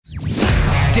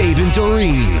Dave and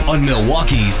Doreen on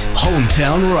Milwaukee's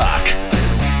Hometown Rock.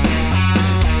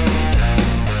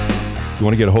 If you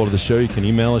want to get a hold of the show, you can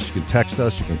email us, you can text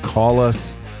us, you can call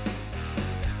us.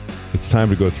 It's time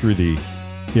to go through the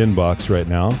inbox right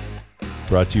now.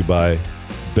 Brought to you by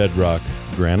Bedrock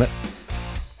Granite.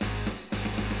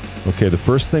 Okay, the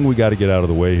first thing we got to get out of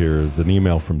the way here is an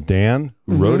email from Dan,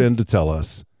 who wrote in to tell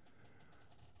us,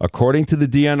 according to the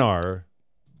DNR,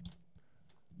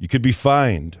 you could be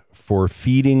fined for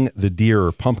feeding the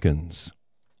deer pumpkins.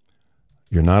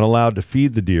 You're not allowed to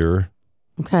feed the deer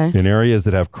in areas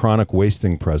that have chronic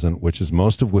wasting present, which is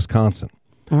most of Wisconsin.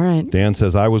 All right. Dan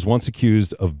says, I was once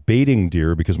accused of baiting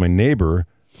deer because my neighbor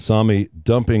saw me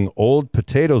dumping old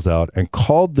potatoes out and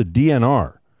called the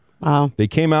DNR. Wow. They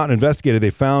came out and investigated.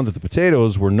 They found that the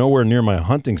potatoes were nowhere near my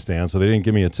hunting stand, so they didn't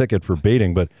give me a ticket for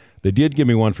baiting, but they did give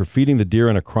me one for feeding the deer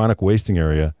in a chronic wasting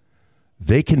area.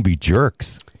 They can be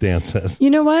jerks, Dan says. You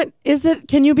know what?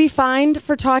 Can you be fined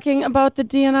for talking about the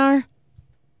DNR?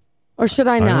 Or should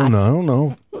I not? I don't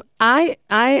know. I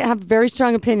have very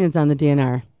strong opinions on the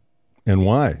DNR. And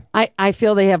why? I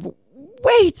feel they have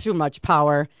way too much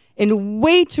power in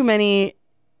way too many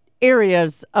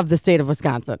areas of the state of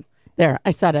Wisconsin. There, I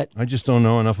said it. I just don't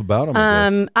know enough about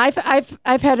them. I guess.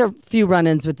 I've had a few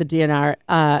run-ins with the DNR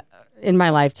in my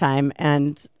lifetime,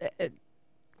 and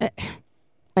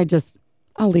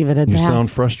I'll leave it at that. You sound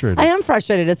frustrated. I am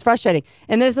frustrated. It's frustrating,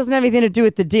 and this doesn't have anything to do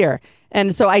with the deer.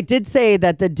 And so I did say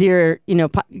that the deer,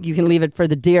 you can leave it for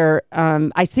the deer.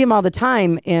 I see them all the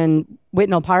time in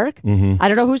Whitnell Park. I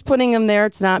don't know who's putting them there.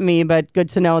 It's not me, but good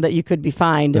to know that you could be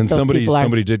fined. And if those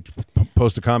somebody did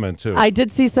post a comment too. I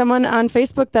did see someone on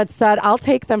Facebook that said, I'll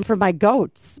take them for my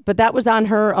goats. But that was on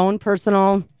her own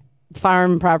personal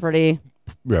farm property.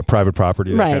 Yeah, private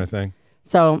property, that kind of thing.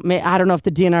 So I don't know if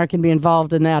the DNR can be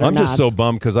involved in that or not. I'm just so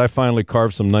bummed because I finally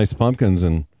carved some nice pumpkins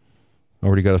and I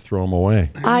already got to throw them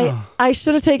away. I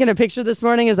should have taken a picture this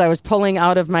morning as I was pulling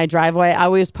out of my driveway. I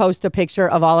always post a picture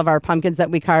of all of our pumpkins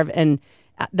that we carve, and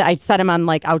I set them on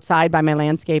outside by my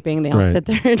landscaping. They all sit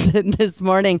there. And this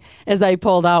morning, as I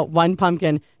pulled out one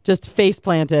pumpkin, just face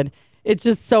planted. It's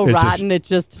just so rotten. It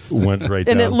just went right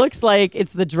down. And it looks like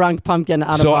it's the drunk pumpkin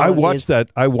out of all I of watched these.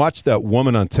 I watched that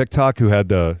woman on TikTok who had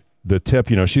the tip.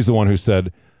 She's the one who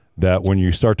said that when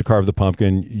you start to carve the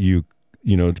pumpkin, you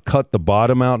cut the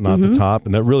bottom out, not the top.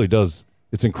 And that really does.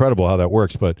 It's incredible how that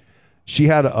works. But she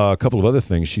had a couple of other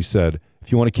things. She said,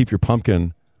 if you want to keep your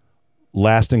pumpkin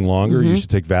lasting longer, you should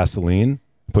take Vaseline,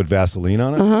 put Vaseline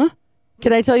on it.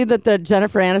 Can I tell you that the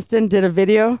Jennifer Aniston did a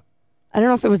video? I don't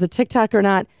know if it was a TikTok or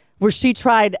not, where she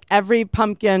tried every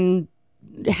pumpkin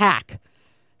hack.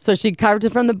 So she carved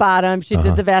it from the bottom. She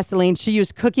did the Vaseline. She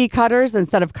used cookie cutters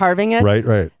instead of carving it.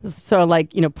 Right. So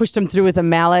pushed them through with a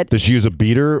mallet. Did she use a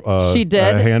beater? She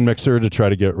did. A hand mixer to try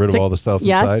to get rid of all the stuff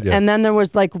inside? Yes, and then there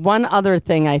was one other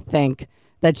thing I think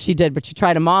that she did, but she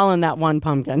tried them all in that one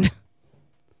pumpkin.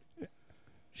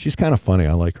 She's kind of funny.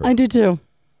 I like her. I do too.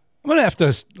 I'm going to have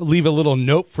to leave a little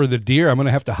note for the deer. I'm going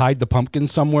to have to hide the pumpkin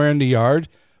somewhere in the yard.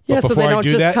 Yeah, so they don't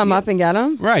just come up and get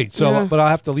them? Right. So, but I'll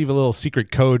have to leave a little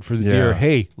secret code for the deer.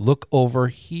 Hey, look over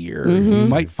here. You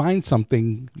might find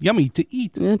something yummy to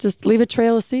eat. Yeah, just leave a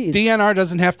trail of seeds. DNR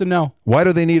doesn't have to know. Why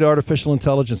do they need artificial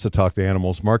intelligence to talk to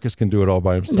animals? Marcus can do it all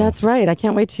by himself. That's right. I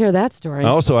can't wait to hear that story.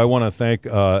 Also, I want to thank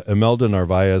Imelda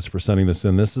Narvaez for sending this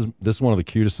in. This is one of the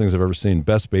cutest things I've ever seen.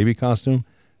 Best baby costume.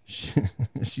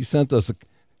 She sent us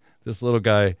this little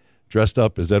guy dressed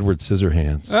up as Edward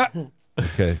Scissorhands.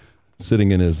 Okay.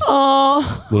 Sitting in his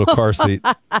little car seat.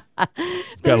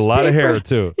 He's got a lot of hair,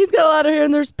 too. He's got a lot of hair,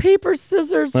 and there's paper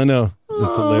scissors. I know.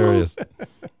 It's hilarious.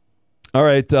 All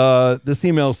right. This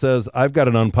email says, I've got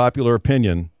an unpopular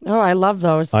opinion. Oh, I love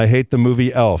those. I hate the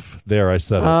movie Elf. There, I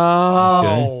said it.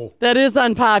 Okay. That is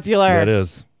unpopular. That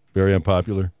is. Very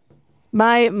unpopular.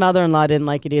 My mother-in-law didn't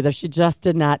like it either. She just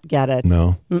did not get it.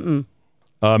 No.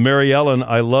 Mary Ellen,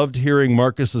 I loved hearing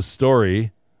Marcus's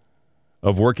story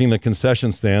of working the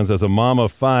concession stands. As a mom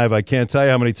of 5, I can't tell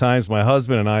you how many times my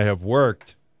husband and I have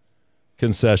worked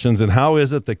concessions, and how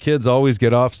is it the kids always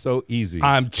get off so easy?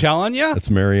 I'm telling you. That's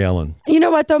Mary Ellen. You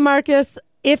know what, though, Marcus?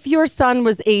 If your son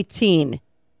was 18,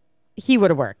 he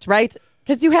would have worked, right?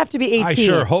 Because you have to be 18. I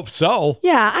sure hope so.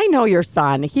 Yeah, I know your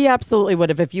son. He absolutely would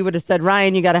have. If you would have said,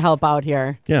 Ryan, you got to help out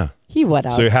here. Yeah. He would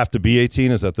have. So you have to be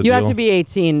 18? Is that the deal? You have to be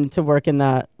 18 to work in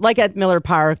at Miller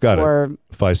Park or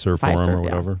Fiserv Forum or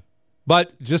whatever. Yeah.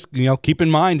 But just, keep in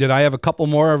mind that I have a couple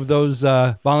more of those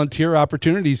volunteer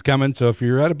opportunities coming. So if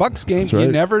you're at a Bucks game, right.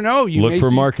 You never know. You look may for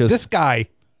see Marcus. This guy.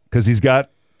 Because he's got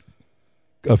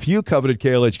a few coveted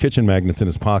KLH kitchen magnets in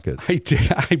his pocket. I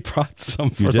did. I brought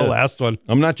some for the last one.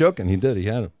 I'm not joking. He did. He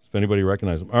had them. if anybody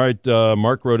recognizes them. All right,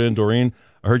 Mark wrote in, Doreen,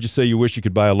 I heard you say you wish you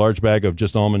could buy a large bag of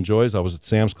just Almond Joys. I was at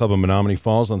Sam's Club in Menominee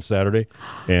Falls on Saturday,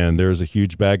 and there's a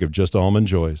huge bag of just Almond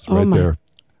Joys right there.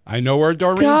 I know where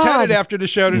Doreen's headed after the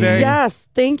show today. Yes,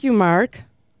 thank you, Mark.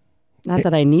 Not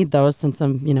that I need those since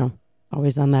I'm,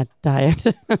 always on that diet.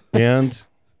 And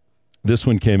this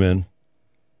one came in.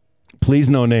 Please,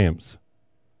 no names.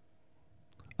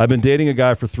 I've been dating a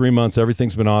guy for 3 months.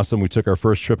 Everything's been awesome. We took our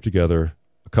first trip together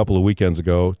a couple of weekends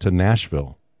ago to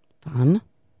Nashville. Fun.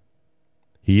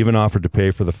 He even offered to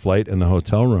pay for the flight and the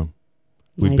hotel room.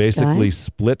 We Nice basically guy.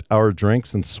 split our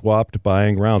drinks and swapped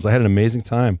buying rounds. I had an amazing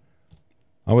time.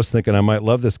 I was thinking I might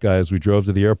love this guy as we drove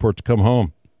to the airport to come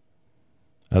home.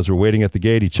 As we're waiting at the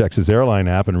gate, he checks his airline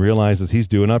app and realizes he's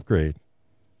due an upgrade.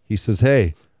 He says,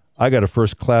 hey, I got a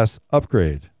first class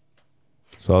upgrade.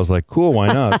 So I was like, cool,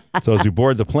 why not? So as we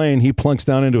board the plane, he plunks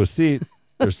down into a seat.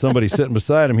 There's somebody sitting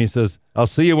beside him. He says, I'll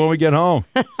see you when we get home.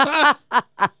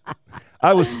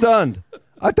 I was stunned.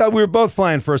 I thought we were both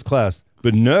flying first class,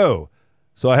 but no.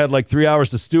 So I had like 3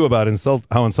 hours to stew about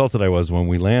how insulted I was when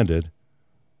we landed.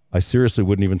 I seriously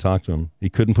wouldn't even talk to him. He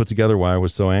couldn't put together why I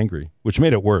was so angry, which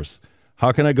made it worse.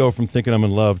 How can I go from thinking I'm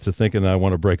in love to thinking that I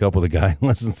want to break up with a guy in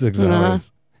less than 6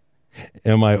 hours?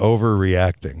 Am I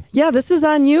overreacting? Yeah, this is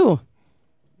on you.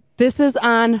 This is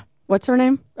on, what's her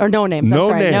name? Or no names. No I'm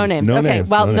sorry, names. no names. No okay, names.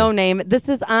 well, No no name. This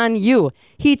is on you.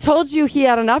 He told you he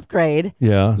had an upgrade.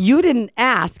 Yeah. You didn't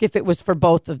ask if it was for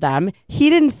both of them. He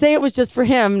didn't say it was just for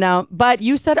him now, but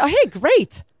you said, oh, hey,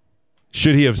 great.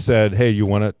 Should he have said, hey, you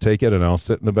want to take it and I'll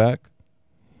sit in the back?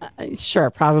 Sure,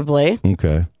 probably.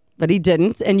 Okay. But he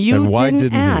didn't, and you And why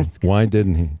didn't ask. he? Why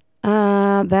didn't he?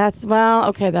 That's a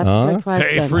good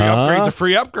question. Hey, free upgrade's a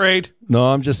free upgrade. No,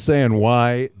 I'm just saying,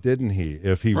 why didn't he?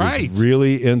 If he was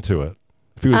really into it.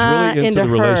 If he was really into the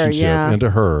relationship,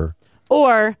 into her.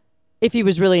 Or if he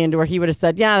was really into her, he would have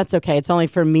said, yeah, that's okay. It's only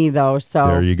for me, though, so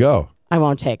There you go. I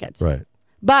won't take it. Right.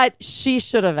 But she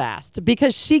should have asked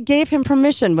because she gave him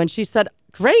permission when she said,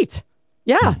 great.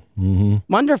 Yeah. Mm-hmm.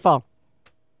 Wonderful.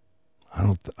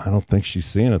 I don't think she's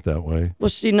seeing it that way. Well,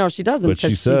 she doesn't. But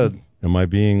she said, am I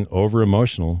being over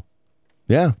emotional?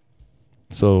 Yeah.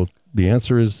 So the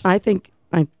answer is I think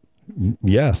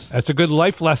yes. That's a good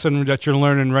life lesson that you're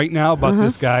learning right now about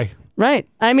this guy. right.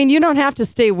 I mean, you don't have to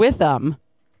stay with him,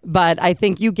 but I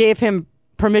think you gave him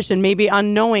permission, maybe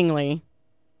unknowingly,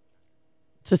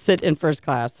 to sit in first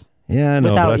class. Yeah, I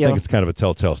know, but I you. think it's kind of a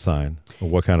telltale sign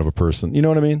of what kind of a person. You know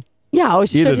what I mean? Yeah.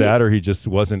 Either that or he just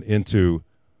wasn't into,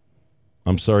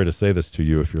 I'm sorry to say this to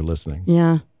you if you're listening.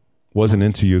 Yeah. Wasn't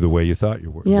into you the way you thought you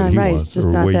were. Yeah, that he right. was, Just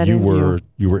or the not way that you into were. you.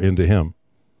 You were into him.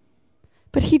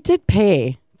 But he did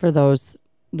pay for the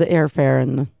airfare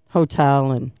and the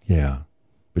hotel and. Yeah,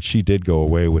 but she did go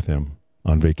away with him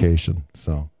on vacation.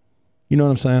 So, you know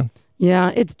what I'm saying?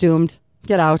 Yeah, it's doomed.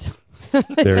 Get out.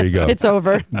 There you go. It's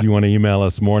over. Do you want to email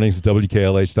us mornings at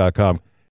WKLH.com?